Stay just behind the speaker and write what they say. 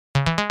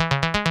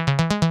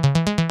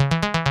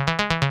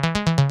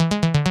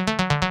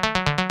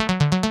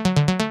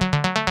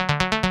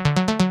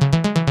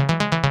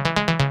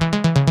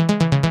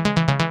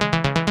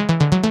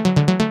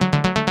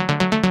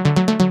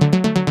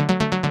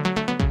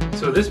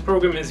So this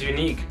program is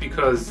unique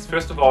because,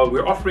 first of all,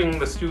 we're offering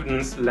the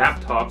students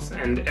laptops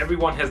and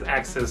everyone has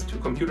access to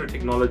computer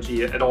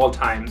technology at all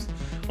times.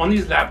 On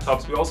these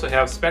laptops we also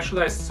have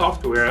specialized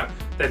software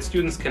that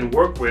students can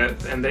work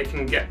with, and they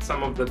can get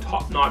some of the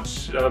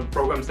top-notch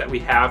programs that we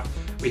have.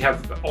 We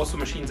have also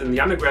machines in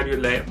the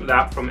undergraduate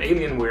lab from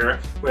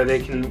Alienware where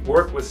they can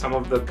work with some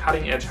of the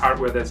cutting-edge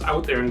hardware that's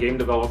out there in game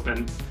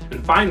development.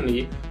 And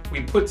finally,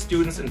 we put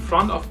students in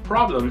front of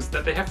problems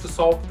that they have to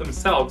solve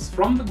themselves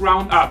from the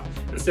ground up,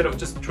 instead of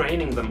just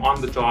training them on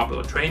the job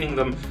or training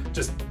them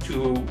just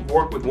to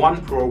work with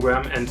one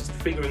program and just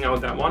figuring out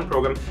that one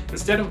program.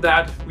 Instead of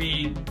that,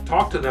 we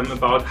talk to them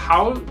about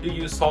how do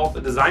you solve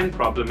a design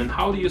problem and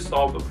how do you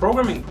solve a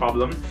programming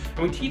problem, and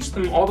we teach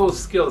them all those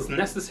skills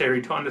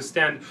necessary to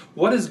understand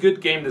what is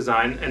good game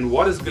design and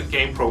what is good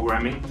game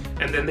programming,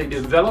 and then they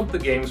develop the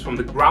games from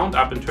the ground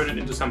up and turn it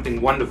into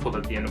something wonderful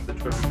at the end of the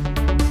term.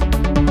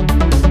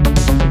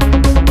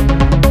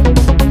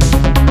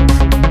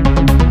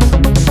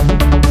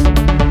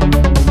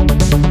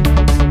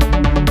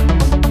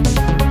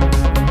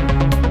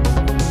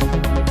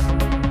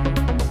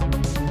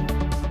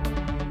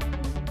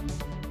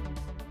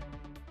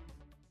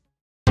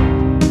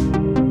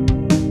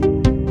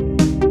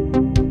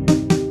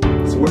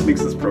 What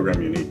makes this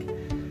program unique?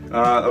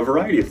 A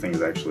variety of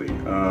things, actually.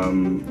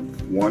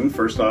 One,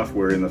 first off,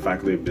 we're in the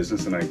Faculty of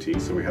Business and I.T,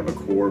 so we have a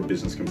core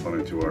business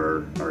component to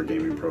our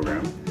gaming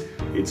program.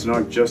 It's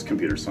not just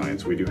computer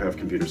science. We do have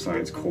computer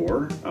science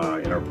core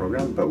in our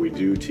program, but we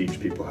do teach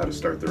people how to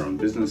start their own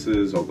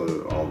businesses, all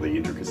the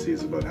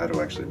intricacies about how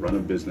to actually run a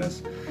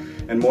business,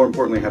 and more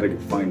importantly, how to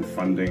find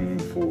funding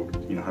for,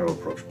 how to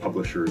approach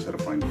publishers, how to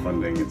find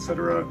funding,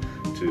 etc.,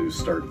 to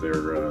start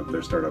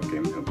their startup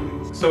game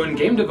companies. So in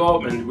game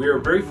development, we are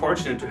very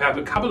fortunate to have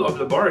a couple of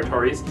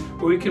laboratories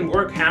where we can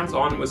work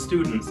hands-on with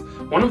students.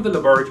 One of the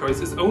laboratories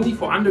is only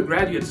for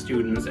undergraduate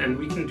students, and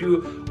we can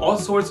do all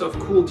sorts of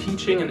cool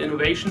teaching and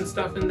innovation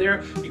stuff in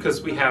there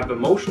because we have a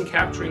motion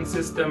capturing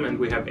system and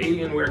we have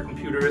Alienware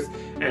computers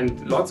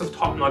and lots of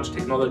top-notch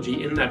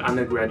technology in that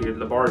undergraduate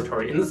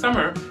laboratory. In the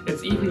summer,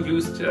 it's even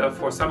used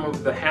for some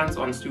of the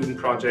hands-on student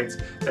projects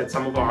that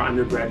some of our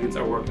undergraduates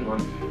are working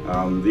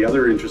on. The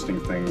other interesting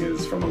thing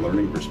is from a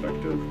learning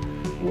perspective,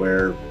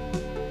 where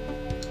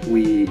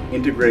we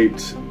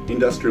integrate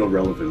industrial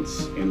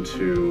relevance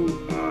into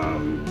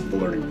the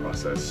learning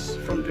process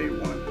from day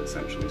one,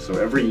 essentially. So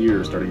every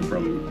year, starting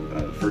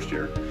from first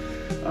year,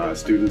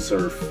 students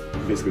are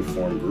basically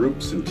form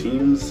groups and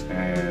teams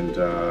and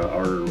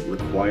are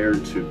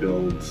required to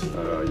build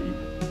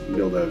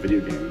a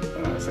video game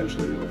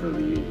essentially over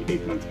the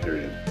 8-month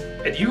period.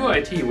 At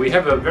UIT, we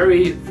have a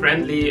very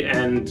friendly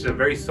and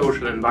very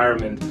social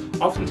environment.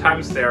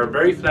 Oftentimes there are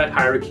very flat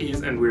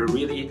hierarchies and we're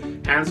really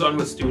hands-on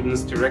with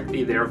students,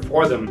 directly there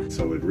for them.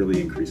 So it really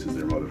increases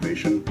their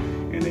motivation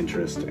and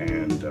interest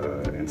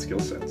and skill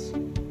sets.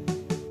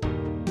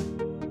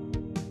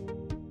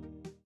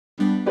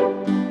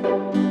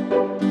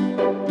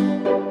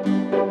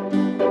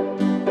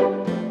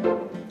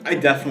 I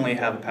definitely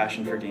have a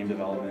passion for game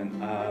development.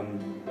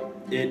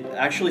 It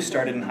actually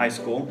started in high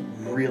school,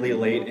 really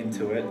late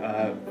into it.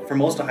 For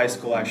most of high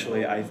school,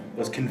 actually, I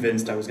was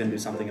convinced I was going to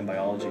do something in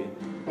biology.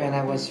 When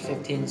I was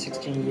 15,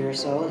 16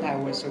 years old, I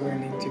was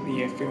learning to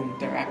be a film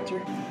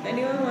director. I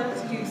knew I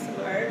wanted to do some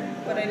art,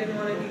 but I didn't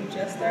want to do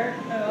just art.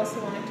 I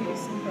also wanted to do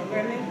some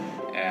programming.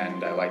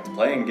 And I liked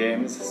playing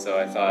games, so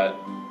I thought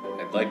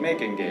I'd like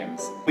making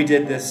games. We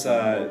did this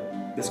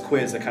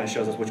quiz that kind of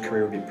shows us which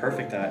career would be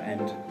perfect at,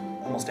 and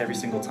almost every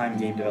single time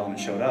game development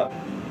showed up.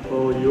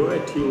 Well,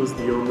 UIT was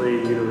the only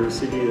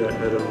university that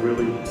had a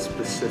really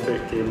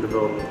specific game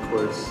development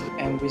course.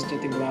 And with the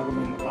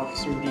development of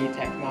 3D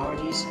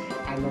technologies,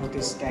 I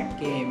noticed that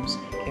games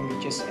can be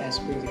just as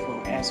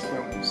beautiful as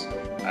films.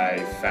 I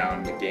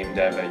found game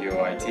dev at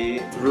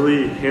UIT. It's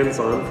really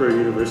hands-on for a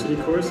university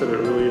course, and it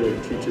really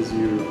teaches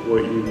you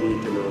what you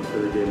need to know for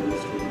the game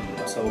industry.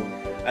 So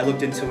I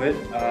looked into it,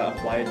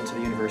 applied to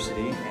the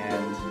university,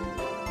 and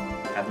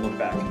haven't looked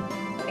back.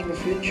 In the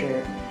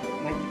future,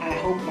 I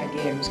hope my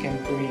games can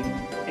bring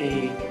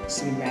a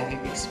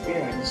cinematic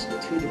experience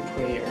to the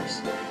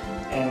players,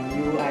 and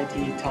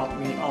UIT taught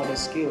me all the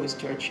skills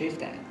to achieve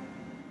that.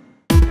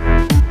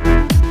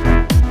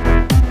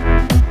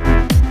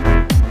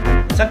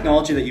 The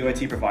technology that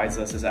UIT provides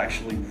us is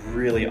actually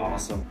really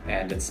awesome.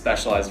 And it's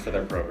specialized for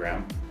their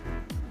program.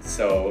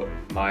 So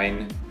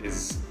mine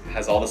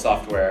has all the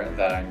software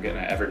that I'm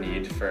gonna ever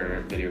need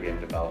for video game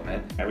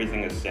development.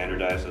 Everything is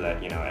standardized so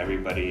that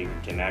everybody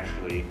can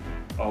actually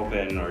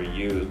open or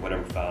use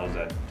whatever files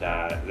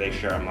that they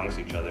share amongst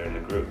each other in the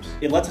groups.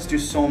 It lets us do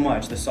so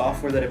much. The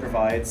software that it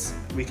provides,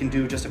 we can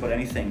do just about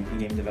anything in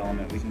game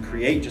development. We can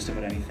create just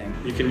about anything.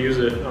 You can use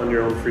it on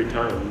your own free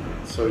time,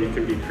 so you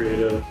can be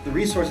creative. The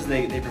resources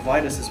they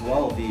provide us as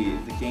well, the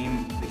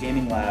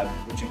gaming lab,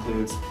 which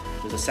includes,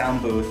 there's a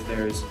sound booth,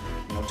 there's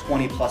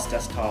 20 plus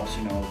desktops,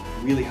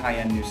 really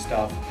high-end new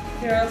stuff.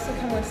 They also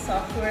come with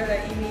software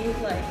that you need,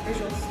 like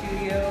Visual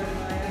Studio and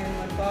Maya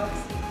and Mudbox.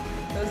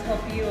 Those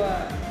help you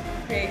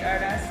create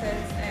art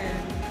assets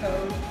and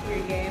code for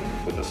your game.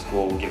 with the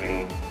school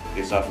giving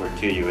the software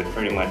to you, it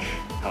pretty much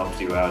helps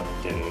you out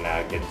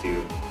and get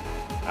to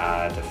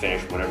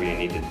finish whatever you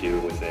need to do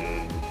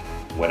within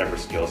whatever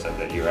skill set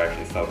that you're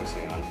actually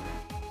focusing on.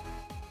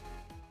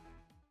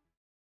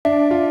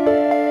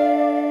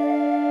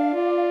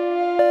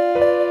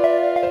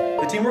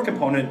 The teamwork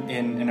component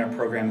in our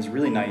program is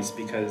really nice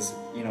because,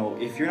 you know,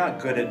 if you're not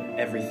good at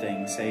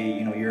everything, say,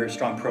 you know, you're a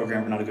strong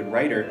programmer, not a good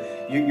writer,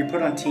 you're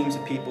put on teams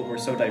of people who are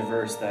so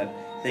diverse that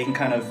they can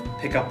kind of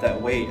pick up that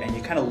weight and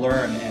you kind of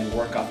learn and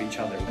work off each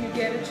other. You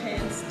get a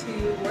chance to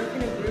work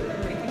in a group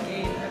and make a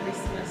game every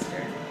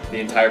semester. The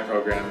entire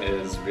program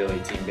is really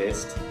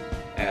team-based,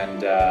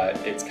 and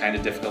it's kind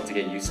of difficult to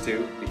get used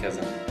to because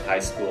in high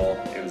school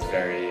it was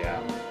very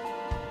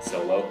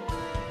solo.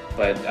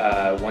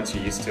 But once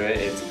you're used to it,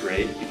 it's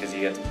great because you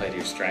get to play to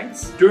your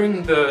strengths.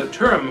 During the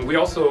term, we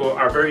also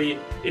are very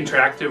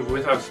interactive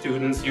with our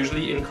students.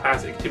 Usually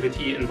in-class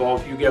activity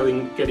involve you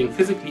getting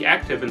physically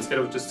active instead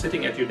of just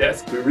sitting at your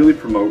desk. We really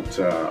promote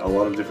a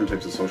lot of different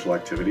types of social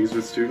activities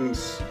with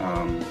students.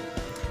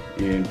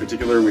 In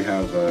particular, we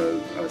have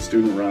a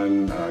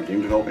student-run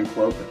game development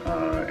club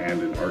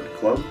and an art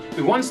club.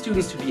 We want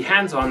students to be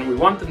hands-on, we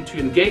want them to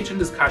engage in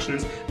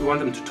discussions, we want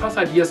them to toss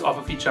ideas off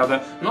of each other,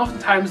 and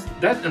oftentimes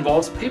that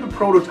involves paper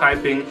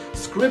prototyping,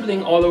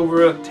 scribbling all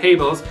over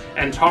tables,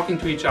 and talking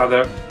to each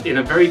other in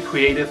a very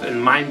creative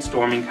and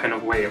mind-storming kind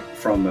of way.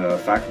 From a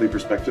faculty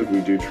perspective,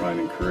 we do try and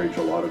encourage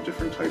a lot of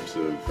different types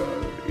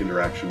of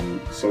interaction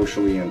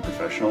socially and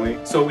professionally.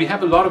 So we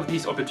have a lot of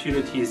these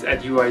opportunities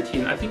at UIT,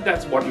 and I think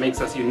that's what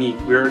makes us unique.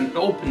 We're an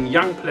open,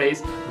 young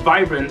place,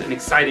 vibrant and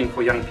exciting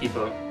for young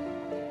people.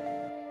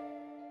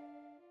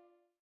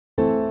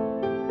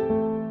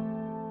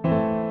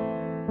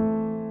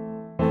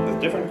 The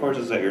different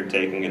courses that you're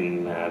taking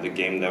in the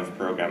game dev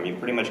program, you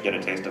pretty much get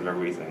a taste of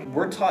everything.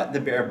 We're taught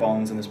the bare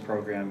bones in this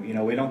program. You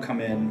know, we don't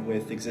come in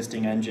with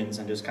existing engines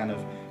and just kind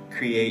of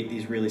create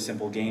these really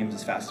simple games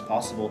as fast as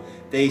possible.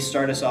 They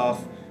start us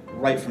off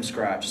right from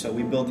scratch. So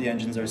we build the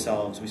engines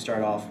ourselves. We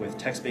start off with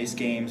text-based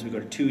games. We go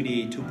to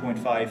 2D,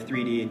 2.5,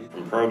 3D.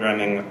 From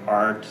programming,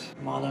 art,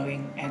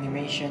 modeling,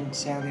 animation,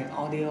 sound and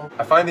audio.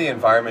 I find the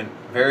environment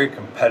very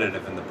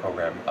competitive in the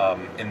program.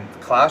 In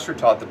class you're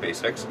taught the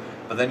basics,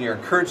 but then you're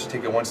encouraged to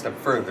take it one step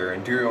further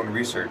and do your own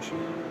research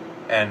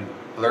and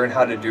learn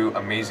how to do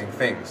amazing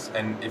things.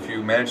 And if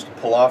you manage to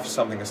pull off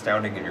something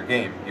astounding in your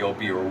game, you'll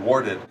be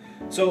rewarded.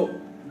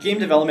 So game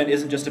development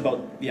isn't just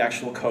about the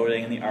actual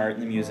coding and the art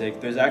and the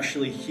music. There's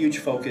actually a huge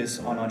focus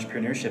on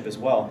entrepreneurship as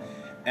well.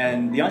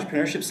 And the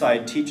entrepreneurship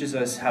side teaches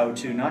us how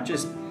to not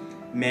just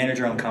manage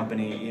our own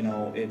company, you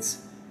know,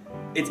 it's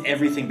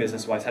everything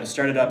business-wise, how to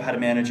start it up, how to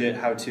manage it,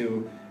 how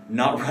to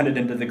not run it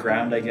into the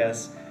ground, I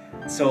guess.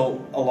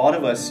 So a lot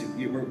of us,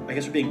 I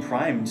guess we're being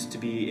primed to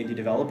be indie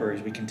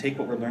developers. We can take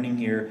what we're learning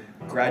here,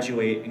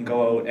 graduate, and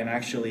go out and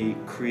actually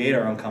create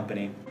our own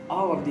company.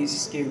 All of these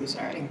skills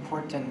are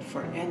important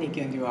for any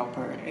game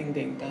developer in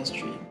the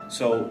industry.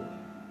 So,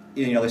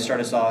 you know, they start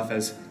us off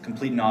as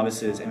complete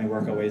novices and we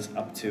work our ways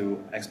up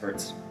to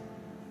experts.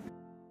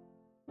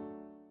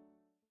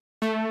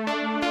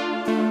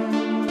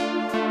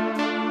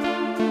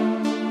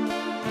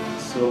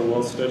 So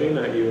while studying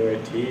at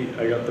UIT,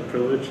 I got the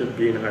privilege of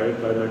being hired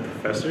by my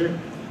professor.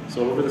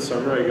 So over the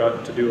summer I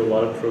got to do a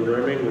lot of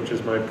programming, which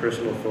is my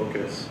personal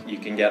focus. You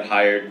can get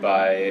hired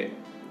by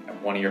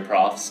one of your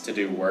profs to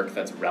do work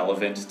that's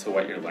relevant to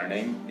what you're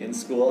learning in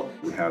school.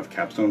 We have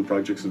capstone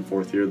projects in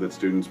fourth year that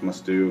students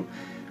must do,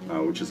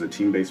 which is a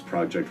team-based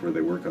project where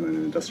they work on an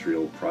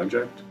industrial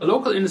project. A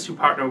local industry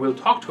partner will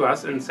talk to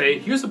us and say,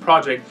 here's a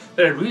project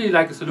that I'd really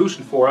like a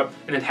solution for,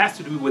 and it has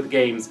to do with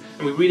games,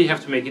 and we really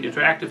have to make it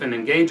interactive and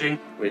engaging.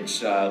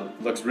 Which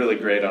looks really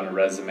great on a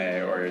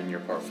resume or in your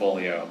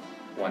portfolio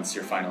once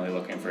you're finally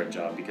looking for a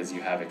job because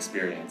you have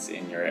experience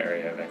in your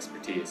area of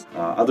expertise.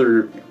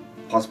 Other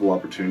possible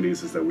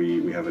opportunities is that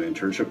we have an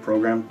internship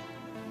program,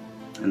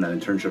 and that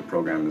internship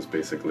program is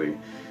basically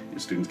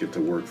students get to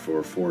work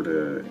for 4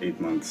 to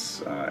 8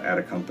 months at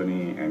a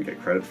company and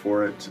get credit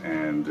for it,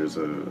 and there's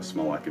a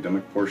small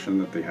academic portion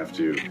that they have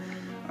to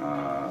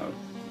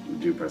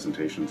do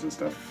presentations and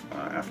stuff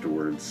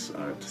afterwards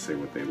to say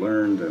what they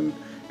learned and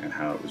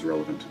how it was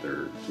relevant to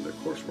their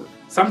coursework.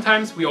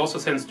 Sometimes we also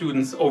send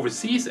students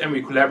overseas and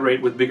we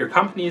collaborate with bigger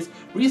companies.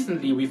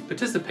 Recently we've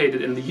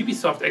participated in the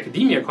Ubisoft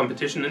Academia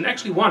competition and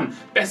actually won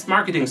Best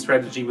Marketing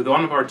Strategy with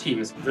one of our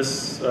teams.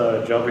 This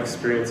job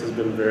experience has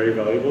been very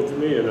valuable to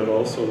me, and it'll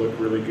also look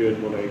really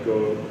good when I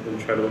go and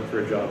try to look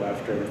for a job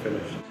after I'm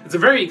finished. It's a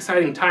very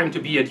exciting time to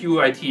be at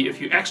UIT if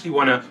you actually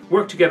want to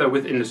work together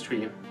with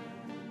industry.